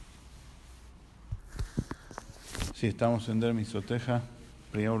Sí, estamos en Der Misoteja,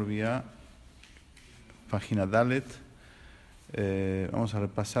 Priya Urvia, página Dalet. Vamos a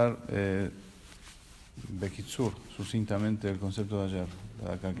repasar Bekitsur, sucintamente el concepto de ayer.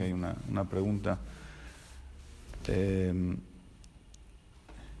 Acá que hay una pregunta.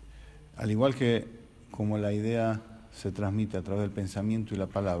 Al igual que como la idea se transmite a través del pensamiento y la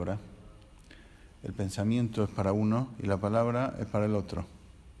palabra, el pensamiento es para uno y la palabra es para el otro,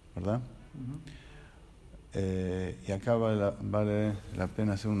 ¿verdad? Y acá vale la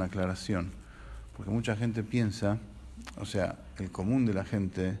pena hacer una aclaración, porque mucha gente piensa, o sea, el común de la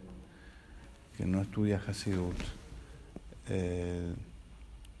gente que no estudia Hasidut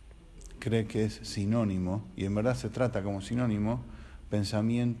cree que es sinónimo, y en verdad se trata como sinónimo,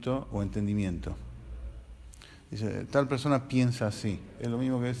 pensamiento o entendimiento. Dice, tal persona piensa así, es lo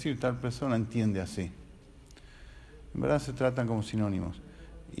mismo que decir, tal persona entiende así. En verdad se tratan como sinónimos.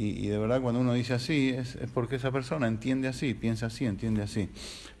 Y de verdad cuando uno dice así, es porque esa persona entiende así, piensa así, entiende así.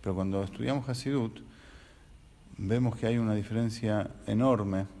 Pero cuando estudiamos Hasidut, vemos que hay una diferencia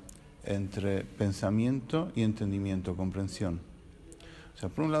enorme entre pensamiento y entendimiento, comprensión. O sea,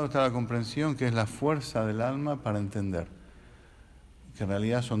 por un lado está la comprensión, que es la fuerza del alma para entender, que en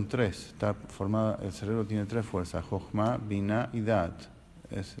realidad son tres. Está formada, el cerebro tiene tres fuerzas: Jochma, Binah y Dat.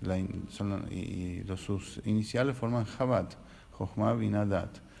 Sus iniciales forman Chabad, Jochma, Binah, Dat.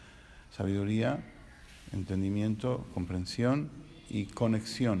 Sabiduría, entendimiento, comprensión y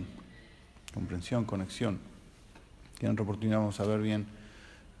conexión. Comprensión, conexión. Que en otra oportunidad vamos a ver bien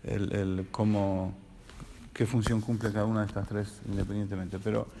qué función cumple cada una de estas tres independientemente.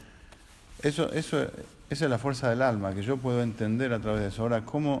 Pero esa es la fuerza del alma, que yo puedo entender a través de eso. Ahora,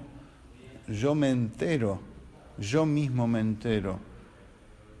 ¿cómo yo me entero? Yo mismo me entero.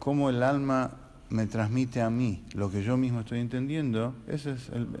 ¿Cómo el alma me transmite a mí lo que yo mismo estoy entendiendo? Ese es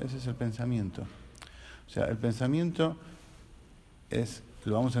el pensamiento. O sea, el pensamiento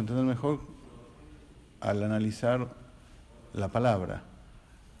lo vamos a entender mejor al analizar la palabra.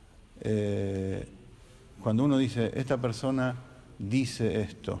 Cuando uno dice, esta persona dice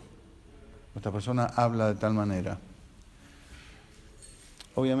esto, esta persona habla de tal manera.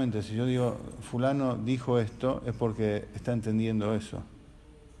 Obviamente, si yo digo, fulano dijo esto, es porque está entendiendo eso.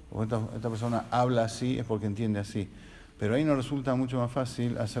 O esta persona habla así, es porque entiende así. Pero ahí nos resulta mucho más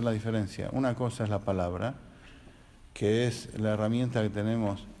fácil hacer la diferencia. Una cosa es la palabra, que es la herramienta que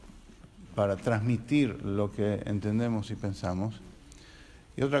tenemos para transmitir lo que entendemos y pensamos.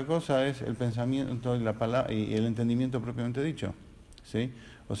 Y otra cosa es el pensamiento y el entendimiento propiamente dicho, ¿sí?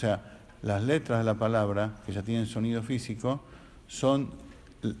 O sea, las letras de la palabra, que ya tienen sonido físico, son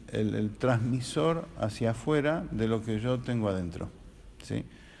el transmisor hacia afuera de lo que yo tengo adentro, ¿sí?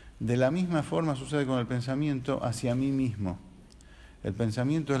 De la misma forma sucede con el pensamiento hacia mí mismo. El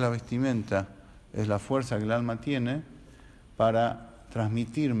pensamiento es la vestimenta, es la fuerza que el alma tiene para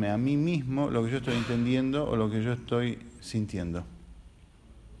transmitirme a mí mismo lo que yo estoy entendiendo o lo que yo estoy sintiendo.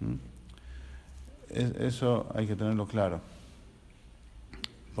 Eso hay que tenerlo claro,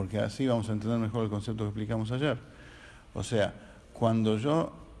 porque así vamos a entender mejor el concepto que explicamos ayer. O sea, cuando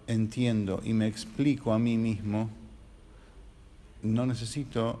yo entiendo y me explico a mí mismo, no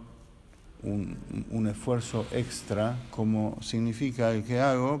necesito un esfuerzo extra como significa el que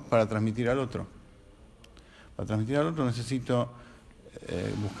hago para transmitir al otro. Para transmitir al otro necesito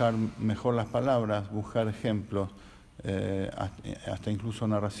buscar mejor las palabras, buscar ejemplos, hasta incluso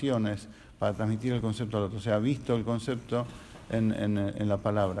narraciones, para transmitir el concepto al otro. O sea, visto el concepto en la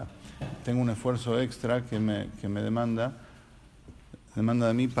palabra. Tengo un esfuerzo extra que me demanda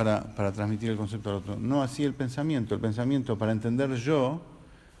de mí para transmitir el concepto al otro. No así el pensamiento. El pensamiento, para entender yo,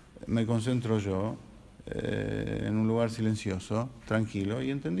 me concentro yo en un lugar silencioso, tranquilo, y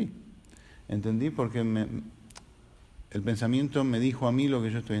entendí. Entendí porque el pensamiento me dijo a mí lo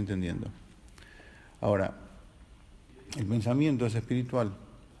que yo estoy entendiendo. Ahora, el pensamiento es espiritual.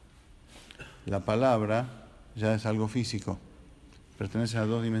 La palabra ya es algo físico. Pertenece a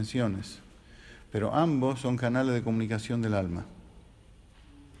dos dimensiones. Pero ambos son canales de comunicación del alma.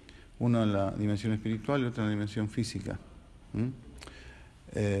 Uno en la dimensión espiritual y otro en la dimensión física.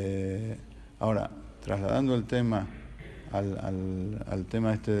 Ahora, trasladando el tema al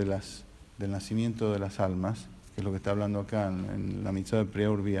tema del nacimiento de las almas, que es lo que está hablando acá en la mitzvah de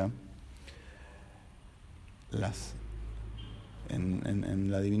Priya Urvia,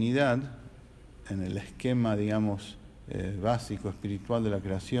 en la divinidad, en el esquema, digamos, básico, espiritual de la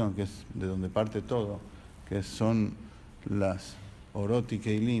creación, que es de donde parte todo, que son las Orot y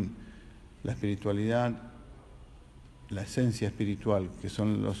Keilim, la espiritualidad, la esencia espiritual, que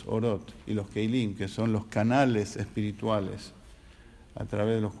son los Orot, y los Keilim, que son los canales espirituales a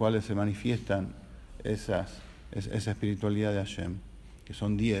través de los cuales se manifiestan esas esa espiritualidad de Hashem, que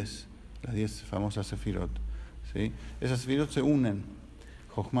son 10, las 10 famosas sefirot, ¿sí? Esas sefirot se unen,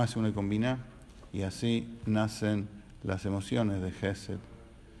 Jochma se une con Binah, y así nacen las emociones de Gesed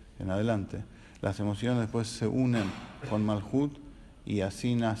en adelante. Las emociones después se unen con Malhut y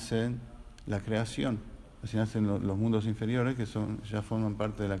así nace la creación. Así nacen los mundos inferiores que ya forman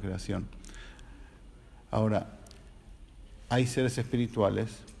parte de la creación. Ahora, hay seres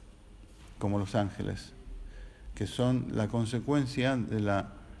espirituales, como los ángeles, que son la consecuencia de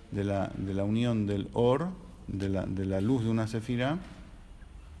la unión del Or, de la luz de una sefirá,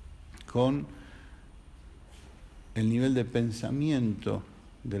 con el nivel de pensamiento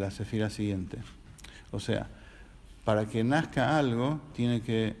de la sefirá siguiente. O sea, para que nazca algo, tiene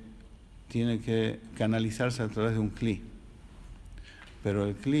que canalizarse a través de un kli. Pero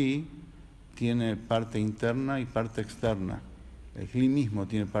el kli tiene parte interna y parte externa. El kli mismo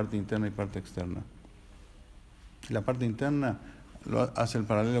tiene parte interna y parte externa. La parte interna hace el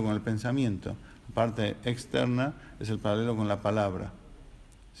paralelo con el pensamiento. La parte externa es el paralelo con la palabra,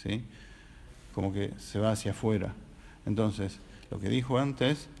 ¿sí? Como que se va hacia afuera. Entonces, lo que dijo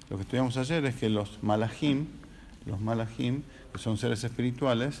antes, lo que estudiamos ayer, es que los malajim, que son seres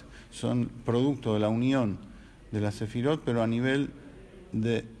espirituales, son producto de la unión de la sefirot, pero a nivel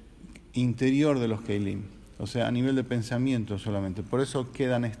interior de los keilim, o sea, a nivel de pensamiento solamente. Por eso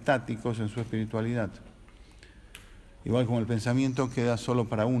quedan estáticos en su espiritualidad. Igual como el pensamiento queda solo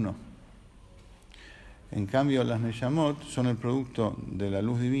para uno. En cambio, las Neyamot son el producto de la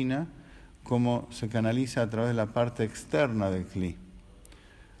luz divina, como se canaliza a través de la parte externa del Kli.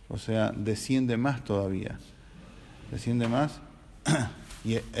 O sea, desciende más todavía. Desciende más,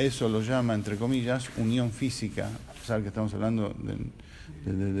 y eso lo llama, entre comillas, unión física. A pesar que estamos hablando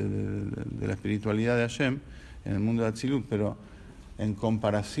de la espiritualidad de Hashem en el mundo de Atzilut, pero en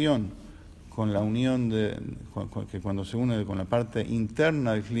comparación con la unión que cuando se une con la parte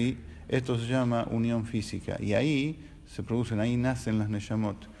interna del Kli, esto se llama unión física. Y ahí nacen las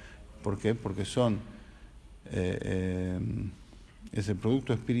Neyamot. ¿Por qué? Porque son ese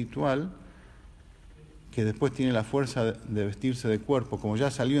producto espiritual que después tiene la fuerza de vestirse de cuerpo, como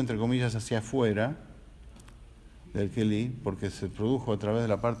ya salió, entre comillas, hacia afuera del Keli, porque se produjo a través de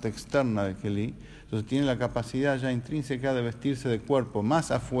la parte externa del Keli, entonces tiene la capacidad ya intrínseca de vestirse de cuerpo,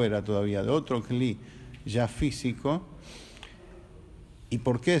 más afuera todavía, de otro Keli ya físico. ¿Y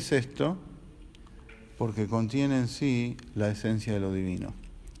por qué es esto? Porque contiene en sí la esencia de lo divino.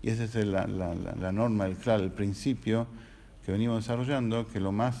 Y esa es la norma, el principio que venimos desarrollando, que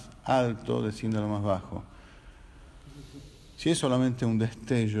lo más alto desciende a lo más bajo. Si es solamente un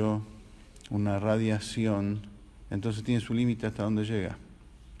destello, una radiación, entonces tiene su límite hasta donde llega.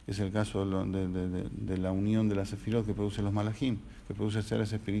 Es el caso de la unión de la sefirot que produce los malajim, que produce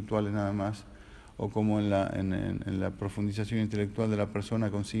seres espirituales nada más, o como en la profundización intelectual de la persona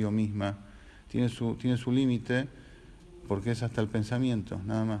consigo misma, tiene su límite, porque es hasta el pensamiento,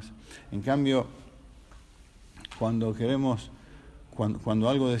 nada más. En cambio, cuando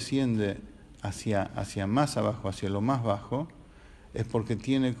algo desciende hacia más abajo, hacia lo más bajo, es porque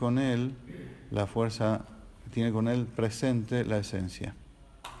tiene con él la fuerza, tiene con él presente la esencia.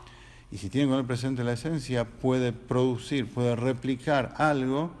 Y si tiene con él presente la esencia, puede replicar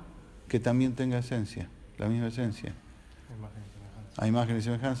algo que también tenga esencia, la misma esencia. A imagen y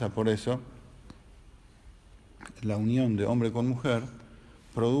semejanza. Por eso, la unión de hombre con mujer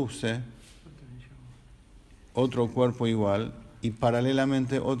produce otro cuerpo igual y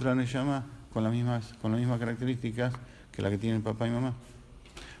paralelamente otra neyama con las mismas características que la que tienen papá y mamá.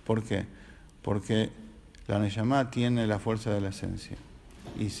 ¿Por qué? Porque la neyama tiene la fuerza de la esencia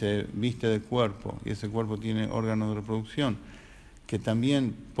y se viste de cuerpo, y ese cuerpo tiene órganos de reproducción que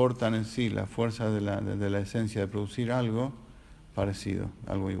también portan en sí la fuerza de la esencia de producir algo parecido,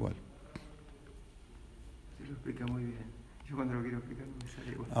 algo igual. Se lo explica muy bien. Yo cuando lo quiero explicar no me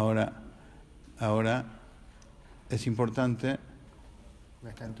sale igual. Ahora es importante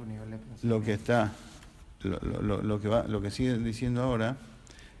está en tu nivel de pensamiento. lo que sigue diciendo ahora,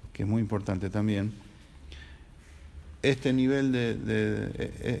 que es muy importante también, este nivel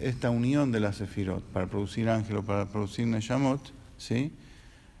esta unión de la sefirot para producir ángeles, para producir neyamot, ¿sí?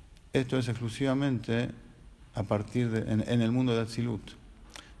 Esto es exclusivamente a partir en el mundo de Atzilut,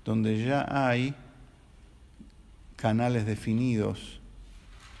 donde ya hay canales definidos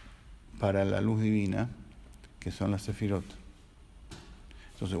para la luz divina, que son las sefirot.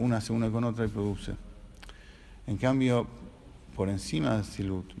 Entonces una se une con otra y produce. En cambio, por encima de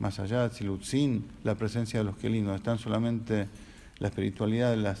Atzilut, más allá de Atzilut, sin la presencia de los kelim, donde están solamente la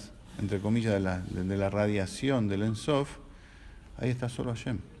espiritualidad de entre comillas, de la radiación del Ensof, ahí está solo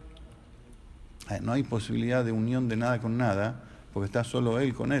Hashem. No hay posibilidad de unión de nada con nada, porque está solo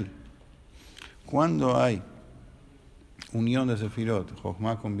él con él. Cuando hay unión de Sefirot,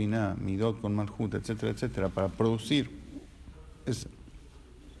 Jochma con Binah, Midot con Malhut, etcétera, etcétera, para producir, es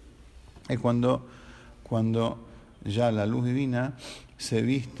cuando ya la luz divina se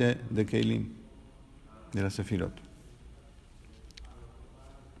viste de Keilim, de la Sefirot.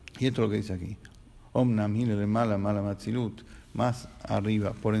 Y esto es lo que dice aquí. Omnam hilele mala matzilut, más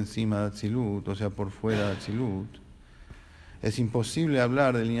arriba, por encima de Atzilut, o sea, por fuera de Atzilut. Es imposible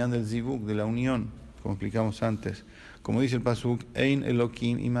hablar del Inyan del Zivuk, de la unión, como explicamos antes. Como dice el Pasuk, Ein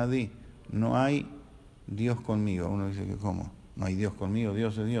Elokim imadi, no hay Dios conmigo. Uno dice que ¿cómo? No hay Dios conmigo,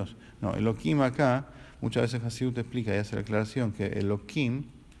 Dios es Dios. No, Elokim acá, muchas veces Hasidut explica y hace la aclaración que Elokim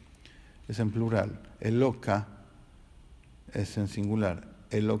es en plural, Eloka es en singular,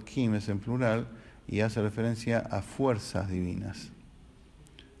 Elokim es en plural y hace referencia a fuerzas divinas,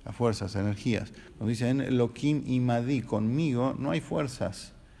 a fuerzas, a energías. Cuando dice en Elokim imadi, conmigo no hay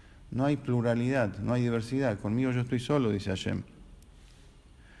fuerzas, no hay pluralidad, no hay diversidad, conmigo yo estoy solo, dice Hashem.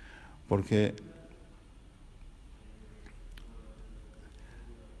 Porque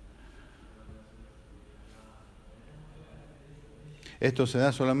esto se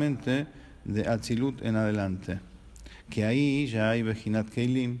da solamente de Atzilut en adelante, que ahí ya hay Bejinat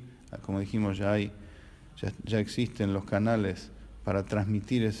Keilim, como dijimos, ya existen los canales para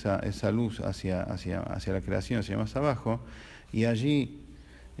transmitir esa luz hacia la creación, hacia más abajo, y allí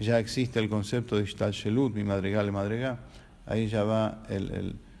ya existe el concepto de Ishtal Shelut, mi madrigal le madrigal, ahí ya va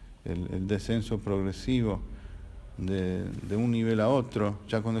el descenso progresivo de un nivel a otro,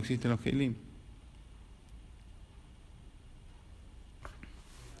 ya cuando existen los Keilim.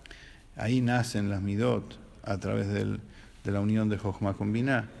 Ahí nacen las midot a través de la unión de Jochma con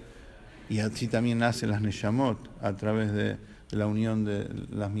Binah. Y así también nacen las neshamot a través de la unión de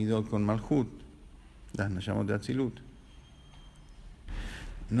las midot con Malhut, las neshamot de Atzilut.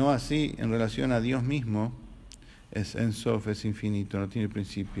 No así en relación a Dios mismo, es En Sof, es infinito, no tiene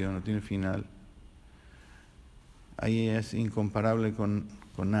principio, no tiene final. Ahí es incomparable con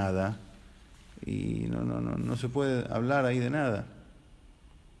nada y no se puede hablar ahí de nada.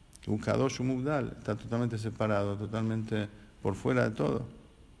 Un Kadosh Mugdal está totalmente separado, totalmente por fuera de todo.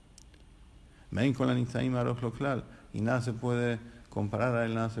 Mein con la Nitzaim Aroch Loklal, y nada se puede comparar a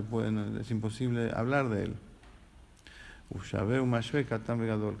él, es imposible hablar de él. Ushaveu Mashve Katam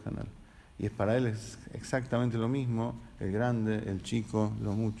Begadol Canal. Y es para él es exactamente lo mismo, el grande, el chico,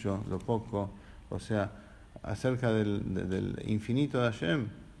 lo mucho, lo poco. O sea, acerca del infinito de Hashem,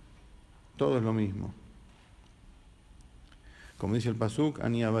 todo es lo mismo. Como dice el Pasuk,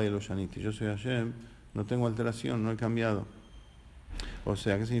 Ani Abai Eloshaniti, yo soy Hashem, no tengo alteración, no he cambiado. O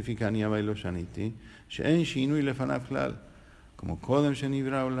sea, ¿qué significa Ani Abai Eloshaniti? She'en Shinui Lefanav Klal, como Kodem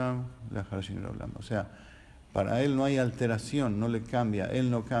Shenivra Olam, Lachar Shenivra Olam. O sea, para él no hay alteración, no le cambia,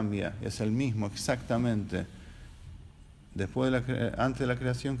 él no cambia, es el mismo exactamente antes de la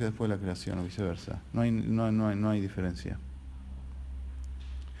creación que después de la creación, o viceversa. No hay diferencia.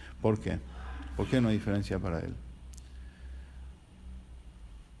 ¿Por qué? ¿Por qué no hay diferencia para él?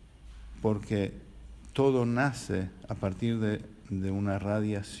 Porque todo nace a partir de una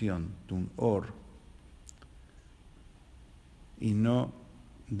radiación, de un or, y no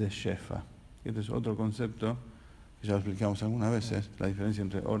de shefa. Este es otro concepto que ya lo explicamos algunas veces, la diferencia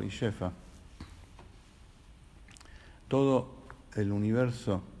entre or y shefa. Todo el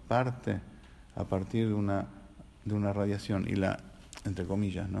universo parte a partir de una radiación, y entre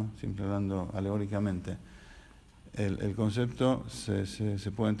comillas, ¿no? Siempre hablando alegóricamente. El concepto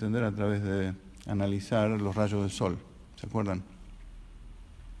se puede entender a través de analizar los rayos del sol. ¿Se acuerdan?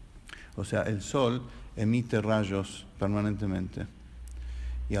 O sea, el sol emite rayos permanentemente.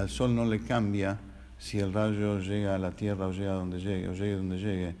 Y al sol no le cambia si el rayo llega a la tierra o llega donde llegue, o llegue donde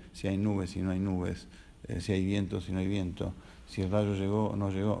llegue, si hay nubes, si no hay nubes, si hay viento, si no hay viento, si el rayo llegó o no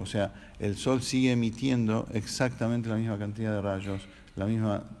llegó. O sea, el sol sigue emitiendo exactamente la misma cantidad de rayos, la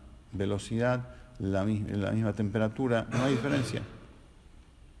misma velocidad, la misma temperatura, no hay diferencia.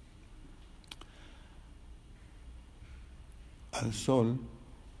 Al sol,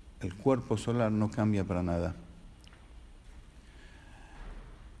 el cuerpo solar no cambia para nada.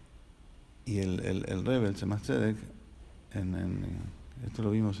 Y el Rebbe, el Tzemach Tzedek, esto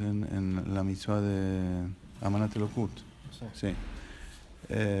lo vimos en la mitzvah de Amanat Elokut. Sí.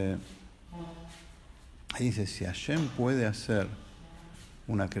 Ahí dice, si Hashem puede hacer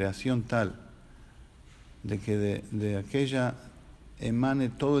una creación tal de que de aquella emane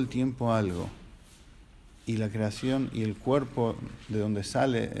todo el tiempo algo, y la creación y el cuerpo de donde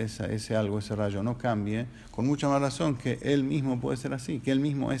sale ese algo, ese rayo, no cambie, con mucha más razón que Él mismo puede ser así, que Él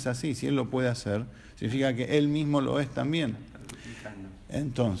mismo es así. Si Él lo puede hacer, significa que Él mismo lo es también.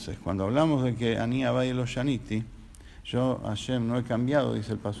 Entonces, cuando hablamos de que Ani Havai lo Shaniti, yo, Hashem, no he cambiado,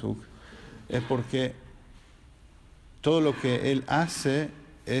 dice el Pasuk, es porque todo lo que Él hace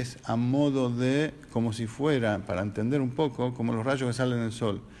es a modo de, como si fuera, para entender un poco, como los rayos que salen del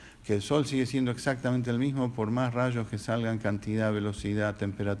sol, que el sol sigue siendo exactamente el mismo por más rayos que salgan, cantidad, velocidad,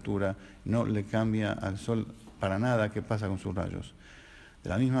 temperatura, no le cambia al sol para nada qué pasa con sus rayos. De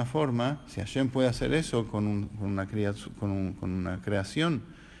la misma forma, si Hashem puede hacer eso con una creación,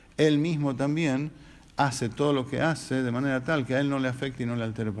 Él mismo también hace todo lo que hace de manera tal que a Él no le afecte y no le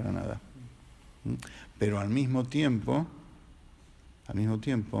altere para nada. Pero al mismo tiempo,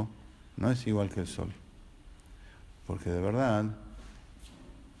 no es igual que el sol. Porque de verdad,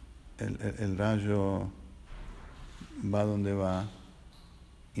 el rayo va donde va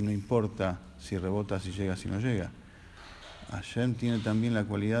y no importa si rebota, si llega, si no llega. Hashem tiene también la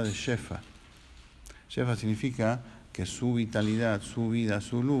cualidad de Shefa. Shefa significa que su vitalidad, su vida,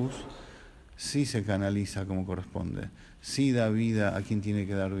 su luz, sí se canaliza como corresponde. Sí da vida a quien tiene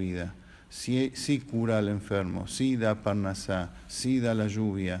que dar vida. Sí cura al enfermo, sí da parnasá, sí da la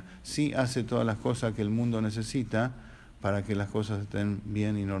lluvia, sí hace todas las cosas que el mundo necesita para que las cosas estén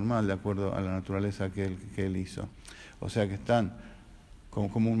bien y normal, de acuerdo a la naturaleza que él hizo. O sea que están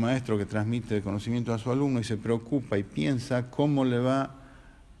como un maestro que transmite conocimiento a su alumno y se preocupa y piensa cómo le va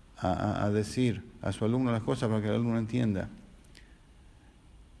a decir a su alumno las cosas para que el alumno entienda.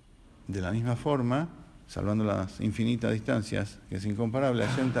 De la misma forma, salvando las infinitas distancias, que es incomparable,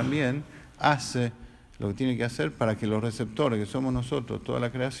 Hashem también hace lo que tiene que hacer para que los receptores, que somos nosotros, toda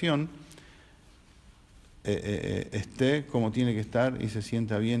la creación, esté como tiene que estar y se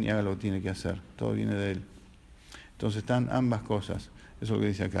sienta bien y haga lo que tiene que hacer. Todo viene de Él. Entonces están ambas cosas. Eso es lo que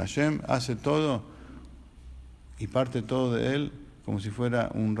dice acá. Hashem hace todo y parte todo de Él como si fuera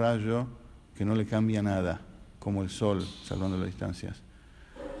un rayo que no le cambia nada, como el sol, salvando las distancias.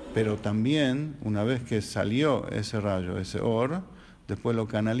 Pero también, una vez que salió ese rayo, ese or, después lo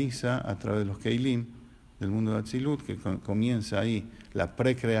canaliza a través de los Keilim del mundo de Atzilut, que comienza ahí la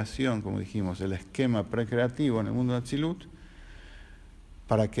precreación, como dijimos, el esquema precreativo en el mundo de Atzilut,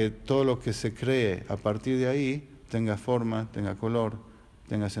 para que todo lo que se cree a partir de ahí tenga forma, tenga color,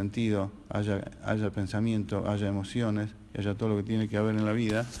 tenga sentido, haya pensamiento, haya emociones, y haya todo lo que tiene que haber en la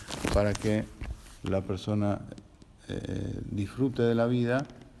vida, para que la persona disfrute de la vida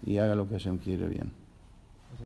y haga lo que Hashem quiere bien.